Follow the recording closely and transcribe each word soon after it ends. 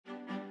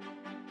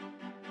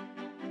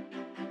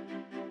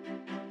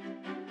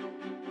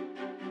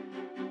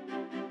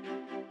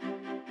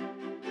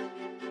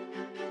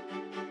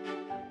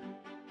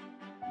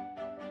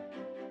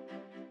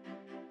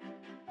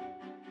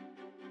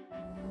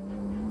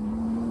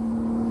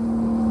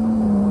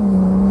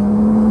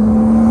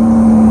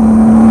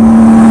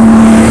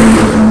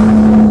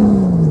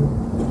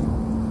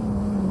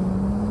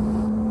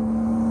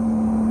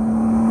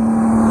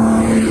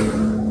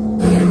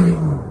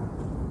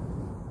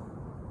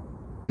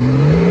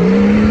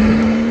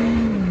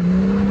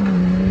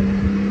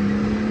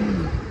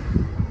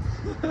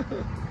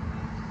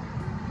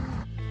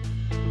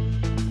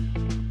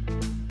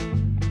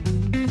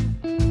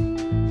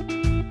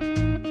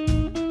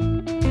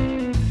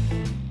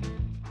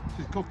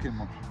cooking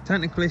one.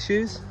 Technical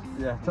issues?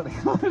 Yeah,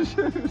 technical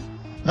issues.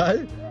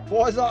 Hey,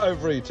 why is that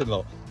overheating,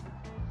 look?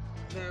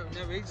 No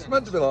reason. It's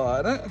meant to be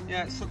like that, isn't it?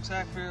 Yeah, it sucks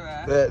air through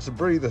there. Yeah, it's a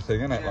breather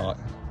thing, isn't it? Yeah. Like,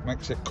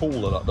 makes it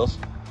cooler, that does.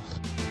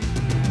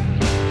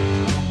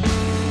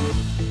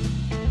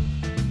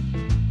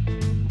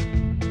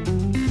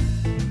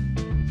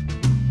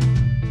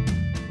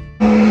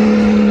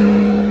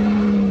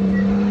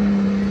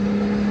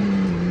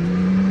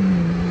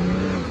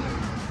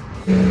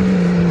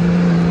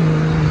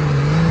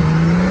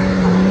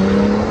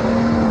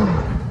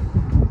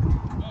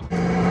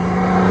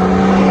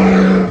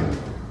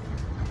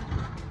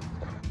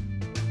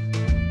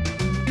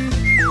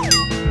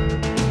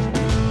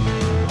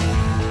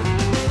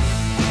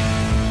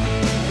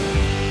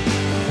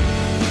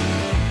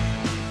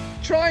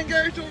 Try and go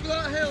over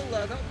that hill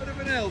there, that bit of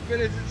an hill,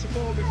 been as it's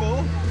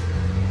before.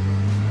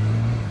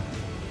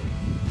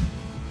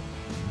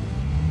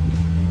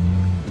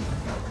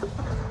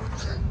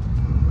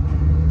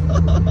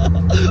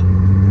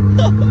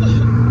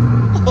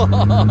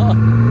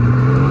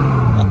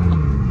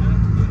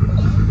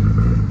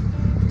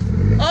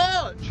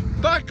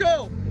 Arch, back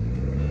up!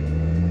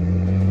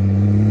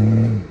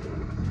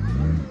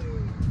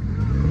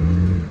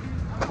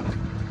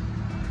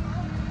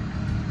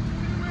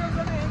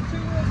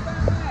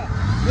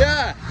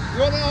 Yeah, you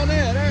want it on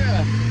here, don't you?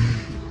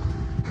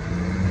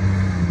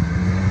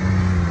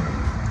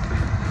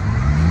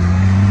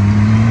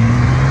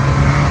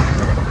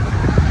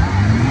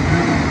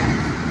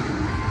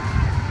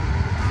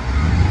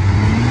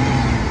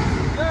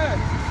 Yeah.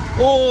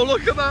 Oh,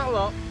 look at that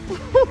lot.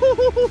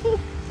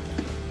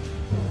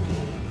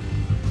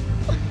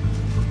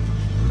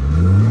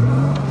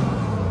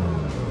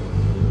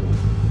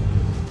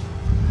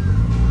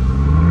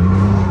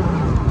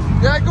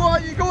 Yeah, go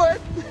on, you go in.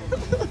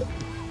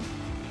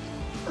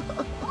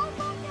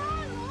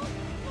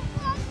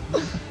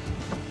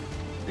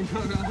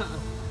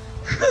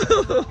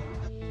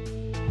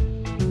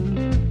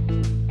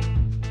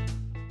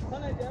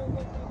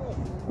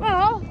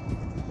 Oh.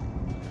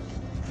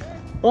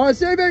 Right,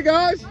 see you bit,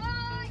 guys.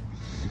 Bye.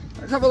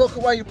 Let's have a look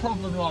at where your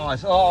problem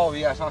lies. Oh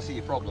yes, I see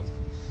your problem.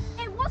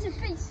 It was a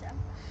pizza.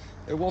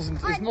 It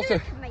wasn't. I It's knew not you a.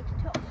 could make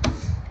it up.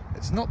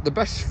 It's not the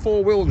best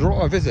four-wheel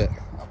drive, is it?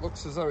 That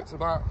looks as though it's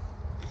about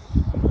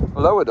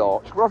lowered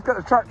arch. Well, I've got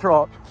a tractor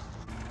arch.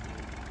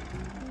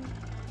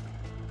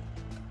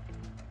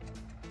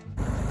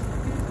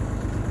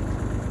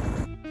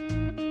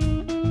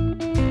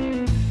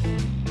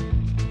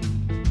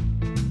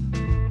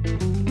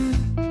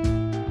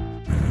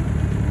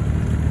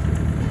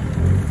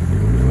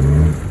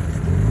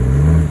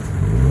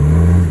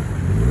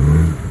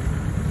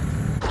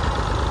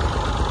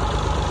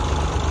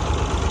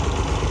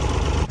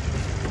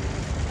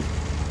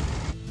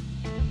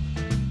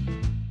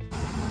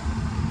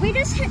 We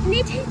just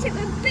need to hit it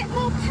with a bit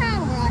more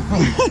power, I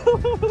think.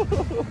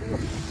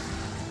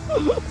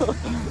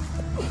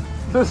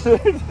 This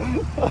is.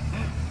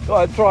 Go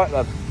ahead, try it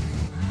then.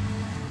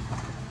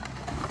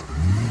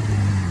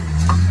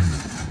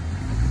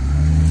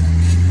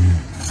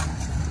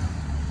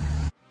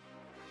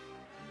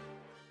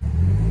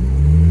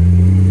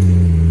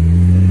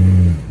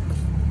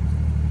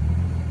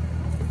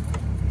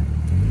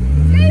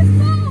 Go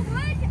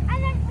forward and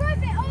then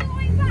rub it all the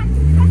way back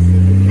as fast as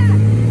you can.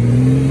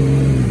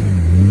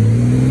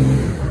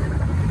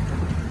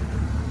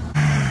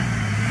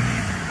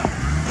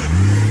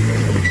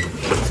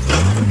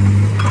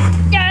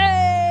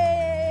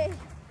 Yay!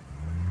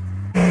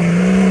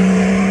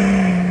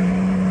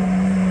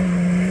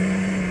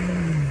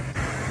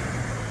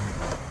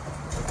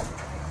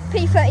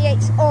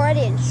 P38's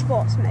already in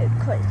sports mode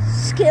because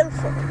it's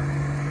skillful.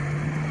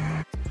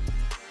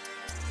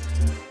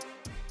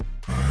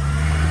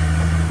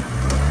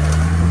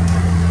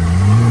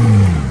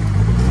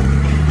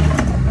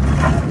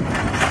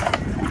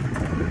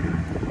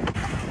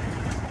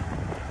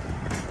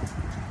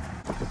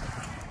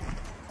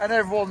 And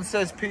everyone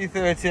says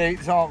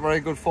P38s aren't very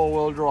good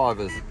four-wheel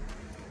drivers.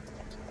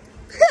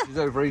 She's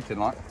overeating,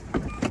 like.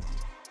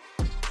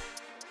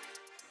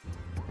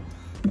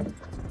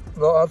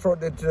 Look, that's what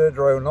I did to the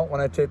drone, not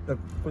when I tipped the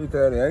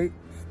P38.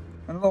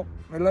 And look,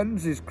 my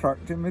lens is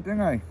cracked in my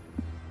dinghy.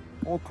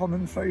 All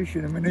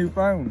condensation in my new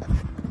phone.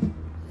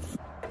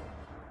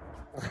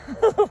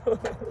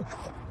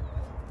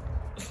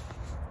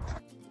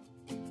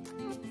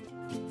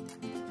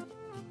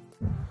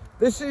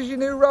 This is your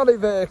new rally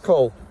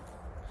vehicle.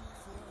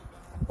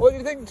 What do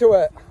you think to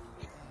it?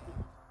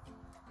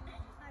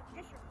 I'm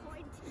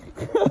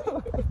disappointed.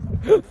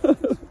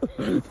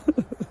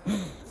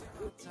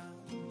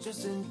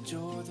 Just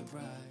enjoy the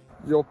ride.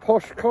 Your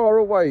posh car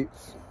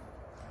awaits.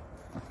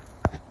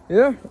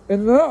 Yeah,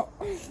 in that.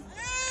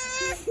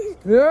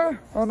 Yeah,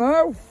 I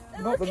know.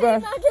 Not the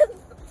best. Madam.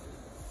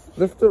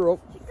 Lift her up.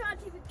 You can't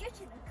even get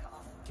in a car.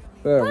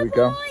 There we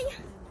go.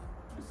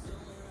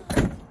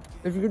 Bye-bye.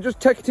 If you could just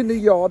take it in the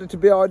yard,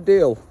 it'd be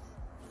ideal.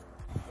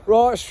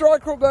 Right,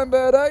 strike her up then,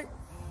 Birdie.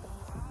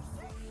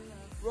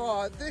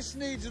 Right, this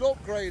needs an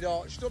upgrade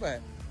arch, doesn't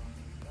it?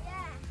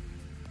 Yeah.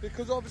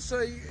 Because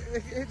obviously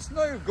it's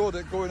no good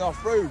at going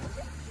off-road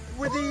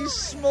with these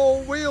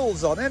small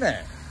wheels on,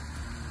 innit?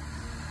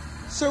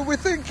 So we're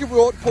thinking we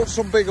ought to put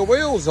some bigger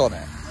wheels on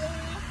it. Yeah.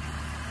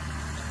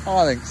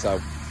 I think so.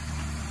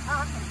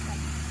 I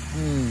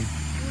think so.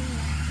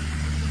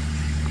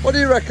 What do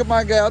you reckon,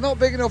 my girl? Not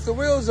big enough the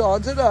wheels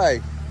aren't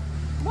today.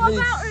 What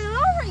about the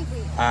lorry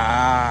wheel?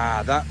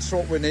 Ah, that's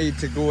what we need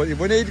to go.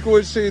 We need to go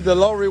and see the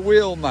lorry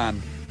wheel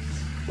man.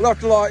 We'll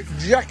have to like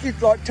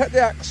take the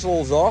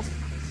axles off,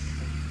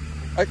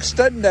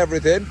 extend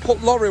everything,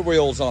 put lorry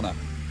wheels on it.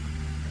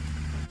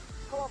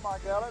 Come on, my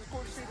girl, let's go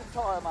and see the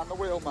tyre man, the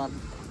wheel man.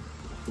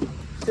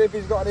 See if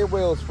he's got any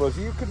wheels for us.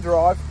 You can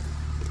drive.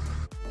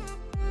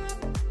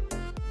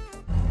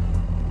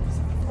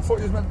 I thought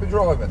you was meant to be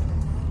driving.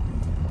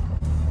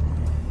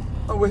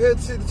 Oh, we're here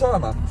to see the tyre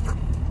man.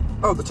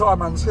 Oh, the tyre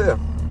man's here.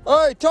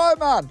 Hey, tyre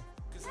man!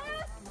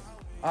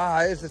 Ah,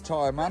 here's the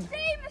tyre man.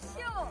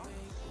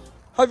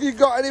 Have you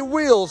got any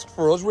wheels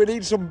for us? We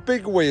need some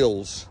big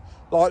wheels,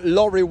 like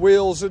lorry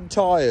wheels and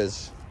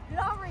tyres.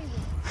 Lorry wheel.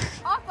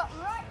 I've got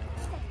right.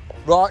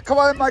 Right, come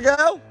on, my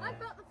girl. I've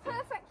got the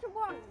perfect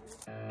one.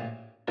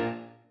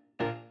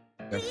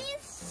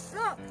 These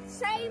look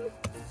same.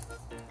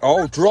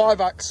 Oh,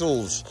 drive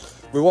axles.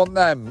 We want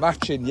them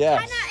matching,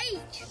 yes. And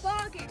at each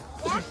bargain.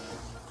 Yeah.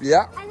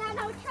 Yeah. And then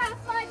I'll try and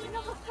find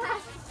another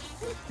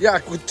person. Yeah,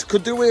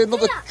 could do with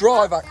another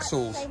drive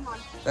axles. Same one.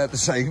 They're the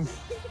same.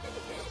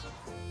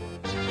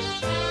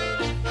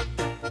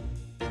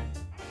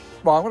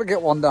 Right, I'm going to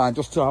get one down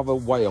just to have a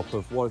weigh up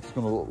of what it's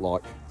going to look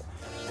like.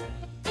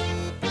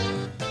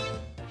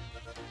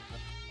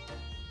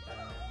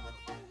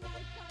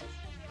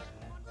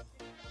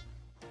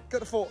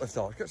 Get the forklift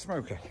out, get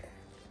Smokey.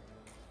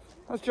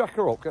 Let's jack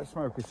her up, get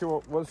Smokey, see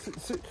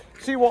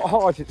what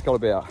height it's got to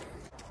be at.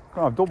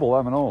 Gonna have double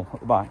them and all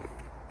at the back.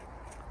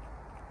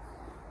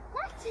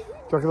 What? Do you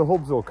reckon the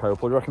hubs will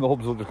cope, or do you reckon the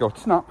hubs will just go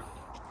snap?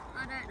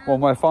 I don't know.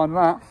 One way of finding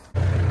that.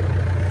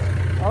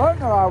 I don't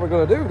know how we're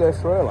going to do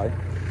this, really.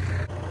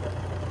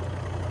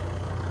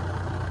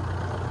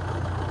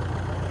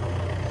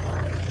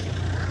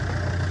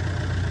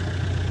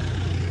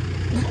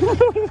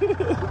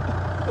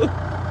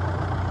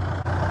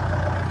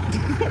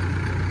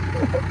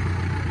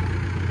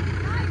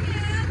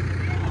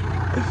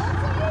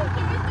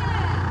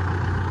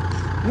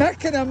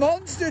 Necking a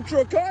monster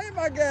truck, aren't you,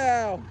 my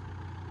girl?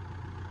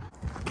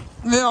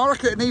 Yeah, I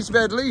reckon it needs to be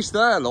at least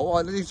there,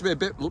 look. It needs to be a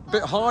bit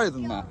higher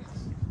than that.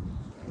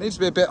 It needs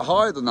to be a bit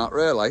higher than that,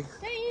 really.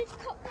 Don't you need to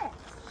cut this?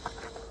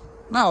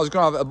 No, I was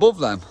going to have it above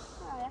them.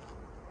 Oh, yeah.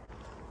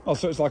 Oh,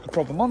 so it's like a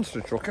proper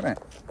monster truck, isn't it?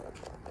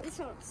 This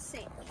one's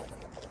sick.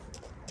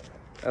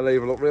 It'll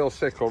either look real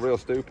sick or real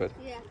stupid.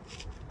 Yeah.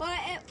 Well,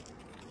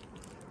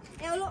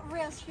 it'll look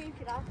real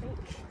stupid, I think.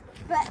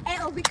 But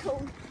it'll be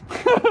cool.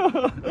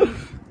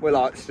 We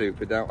like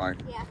stupid, don't we?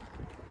 Yeah.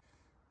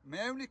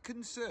 My only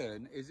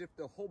concern is if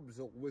the hubs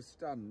will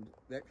withstand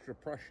the extra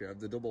pressure of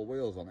the double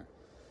wheels on it.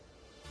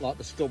 Like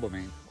the stub, I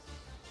mean.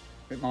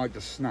 It might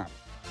just snap.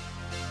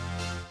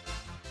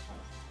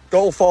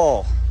 Go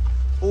for.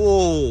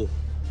 Oh.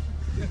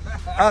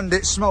 And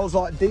it smells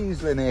like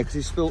diesel in here because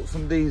he spilt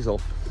some diesel.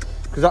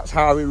 Because that's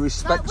how he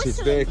respects his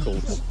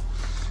vehicles.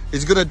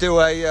 He's going to do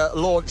a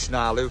launch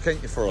now, Luke,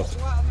 ain't you, for us?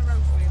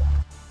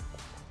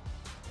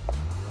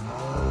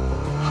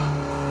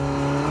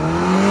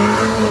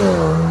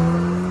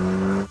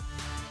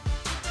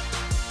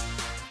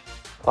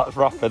 That's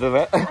rapid, isn't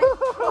it?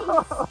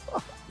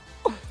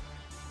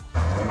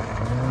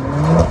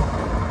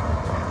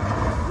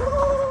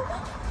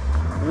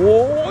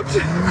 What?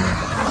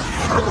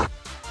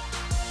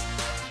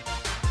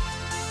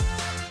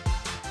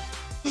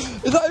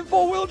 Is that in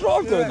four-wheel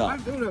drive doing that?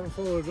 I'm doing it in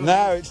four-wheel drive.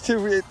 No, it's too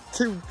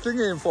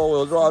thingy in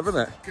four-wheel drive, isn't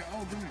it? Get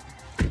old, isn't it?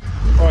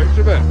 Right, it's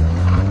a bit.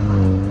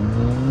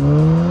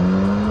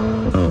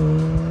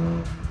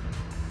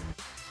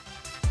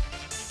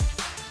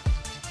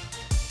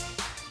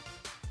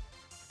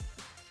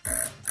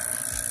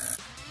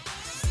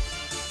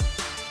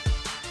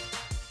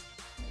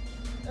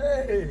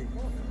 Hey!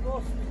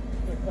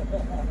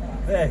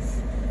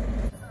 This.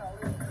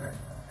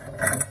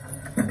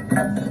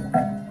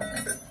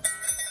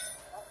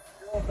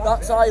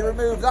 That's how you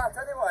remove that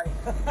anyway.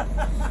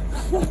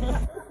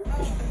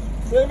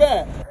 See a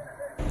bit?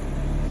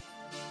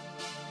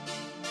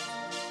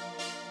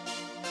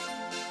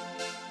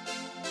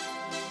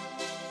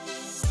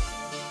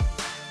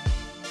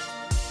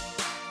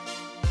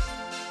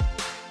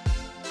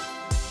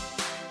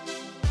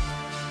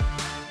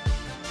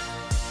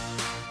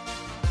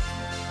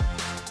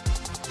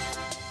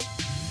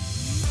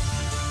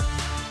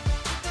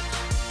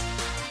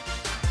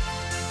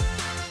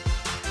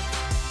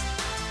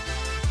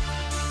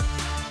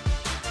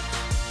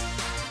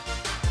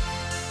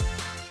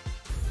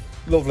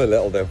 Lovely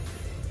little do.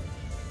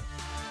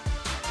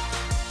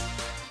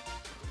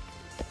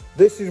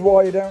 This is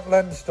why you don't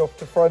lend stuff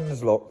to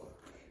friends, look.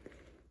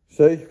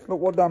 See, look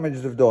what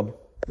damage they've done.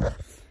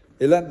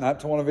 He lent that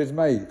to one of his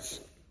mates.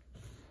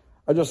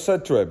 I just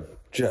said to him,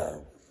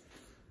 Joe,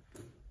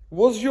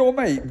 was your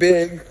mate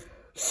being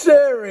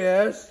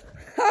Serious?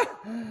 I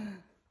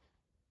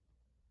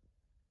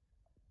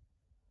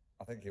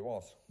think he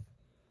was.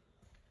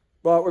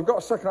 Right, we've got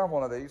a second-hand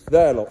one of these.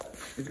 There, look.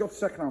 He's got a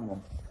second-hand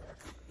one.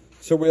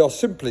 So we are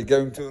simply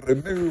going to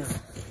remove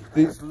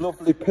these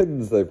lovely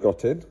pins they've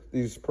got in.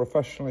 These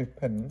professionally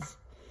pins.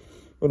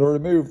 We're going to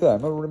remove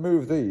them. I'll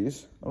remove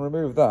these. I'll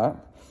remove that.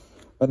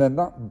 And then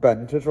that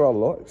bent as well,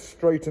 look.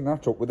 Straighten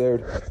that up with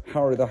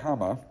Harry the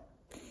Hammer.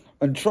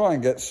 And try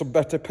and get some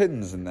better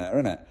pins in there,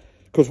 innit?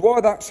 Because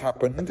why that's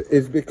happened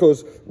is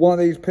because one of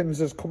these pins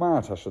has come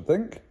out, I should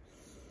think.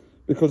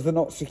 Because they're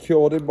not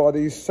secured in by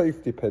these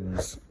safety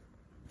pins.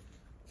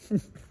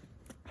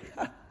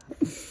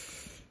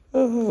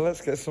 Oh,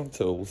 let's get some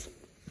tools.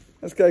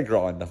 Let's get a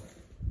grinder.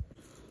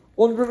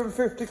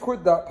 150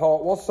 quid that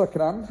part was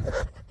second hand.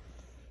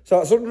 So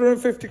that's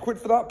 150 quid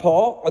for that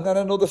part, and then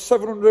another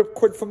 700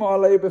 quid for my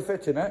labour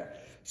fitting it.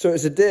 So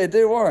it's a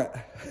do, wasn't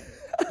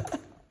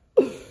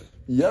it?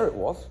 Yeah, it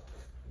was.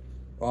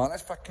 Right,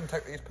 let's fucking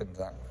take these pins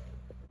out.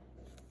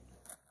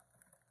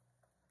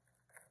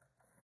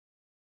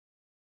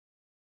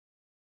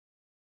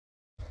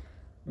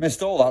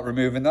 Missed all that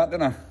removing that,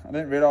 didn't I? I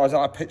didn't realise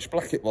how pitch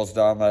black it was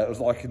down there. It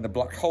was like in the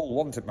black hole,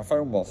 wasn't it? My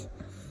phone was.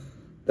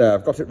 There,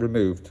 I've got it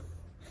removed.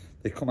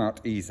 They come out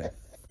easy.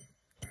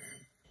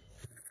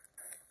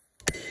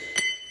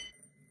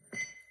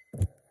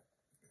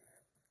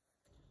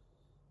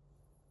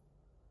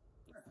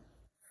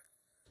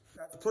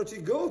 That's pretty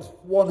good.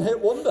 One hit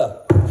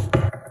wonder.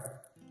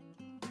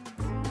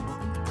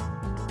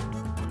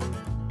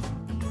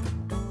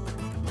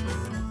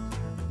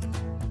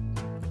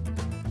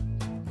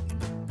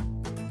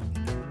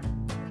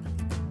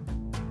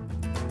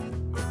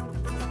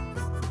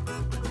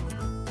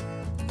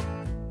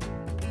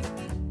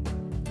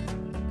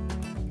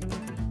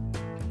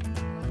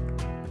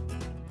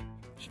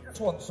 She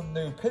just wants some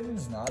new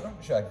pins now, don't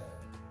she?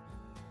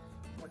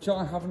 Which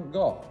I haven't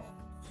got.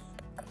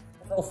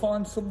 I'll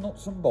find some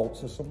nuts and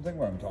bolts or something,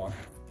 won't I?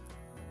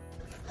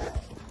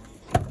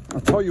 I'll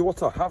tell you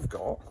what I have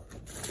got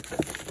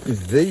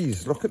is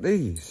these. Look at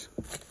these.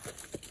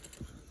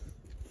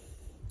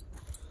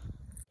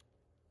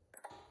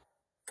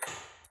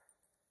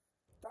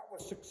 That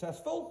was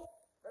successful.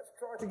 Let's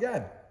try it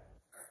again.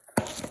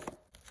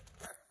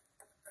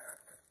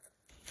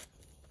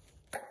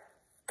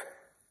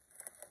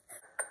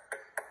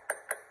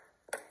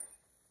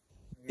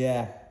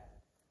 Yeah.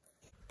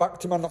 Back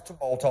to my nut and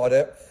bolt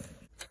idea.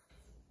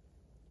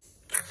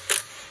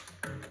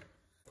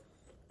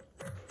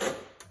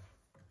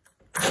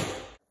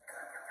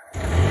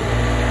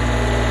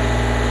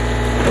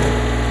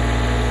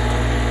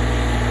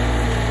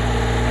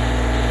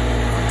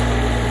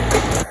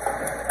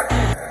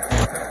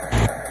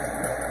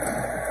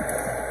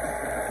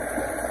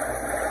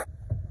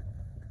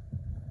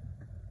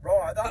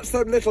 Right, that's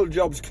them little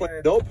jobs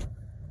cleared up.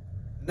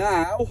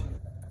 Now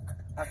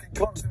I can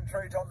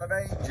concentrate on the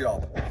main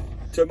job.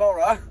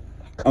 Tomorrow,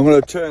 I'm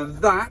going to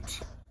turn that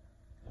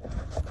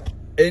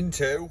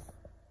into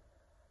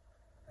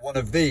one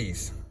of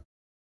these.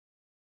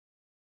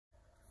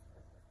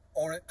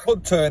 Or it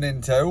could turn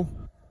into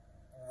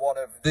one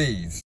of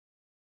these.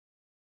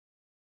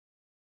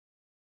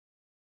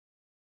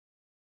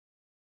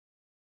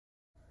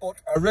 But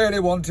I really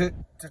want it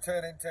to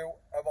turn into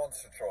a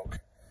monster truck.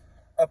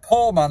 A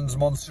poor man's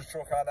monster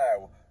truck, I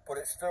know, but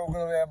it's still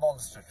going to be a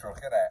monster truck,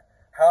 isn't it?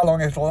 How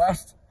long it'll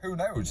last, who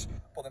knows?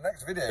 But the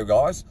next video,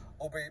 guys,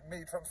 will be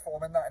me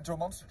transforming that into a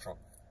monster truck.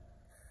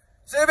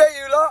 See you a bit,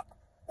 you lot.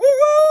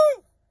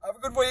 Woo-woo! Have a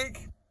good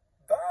week.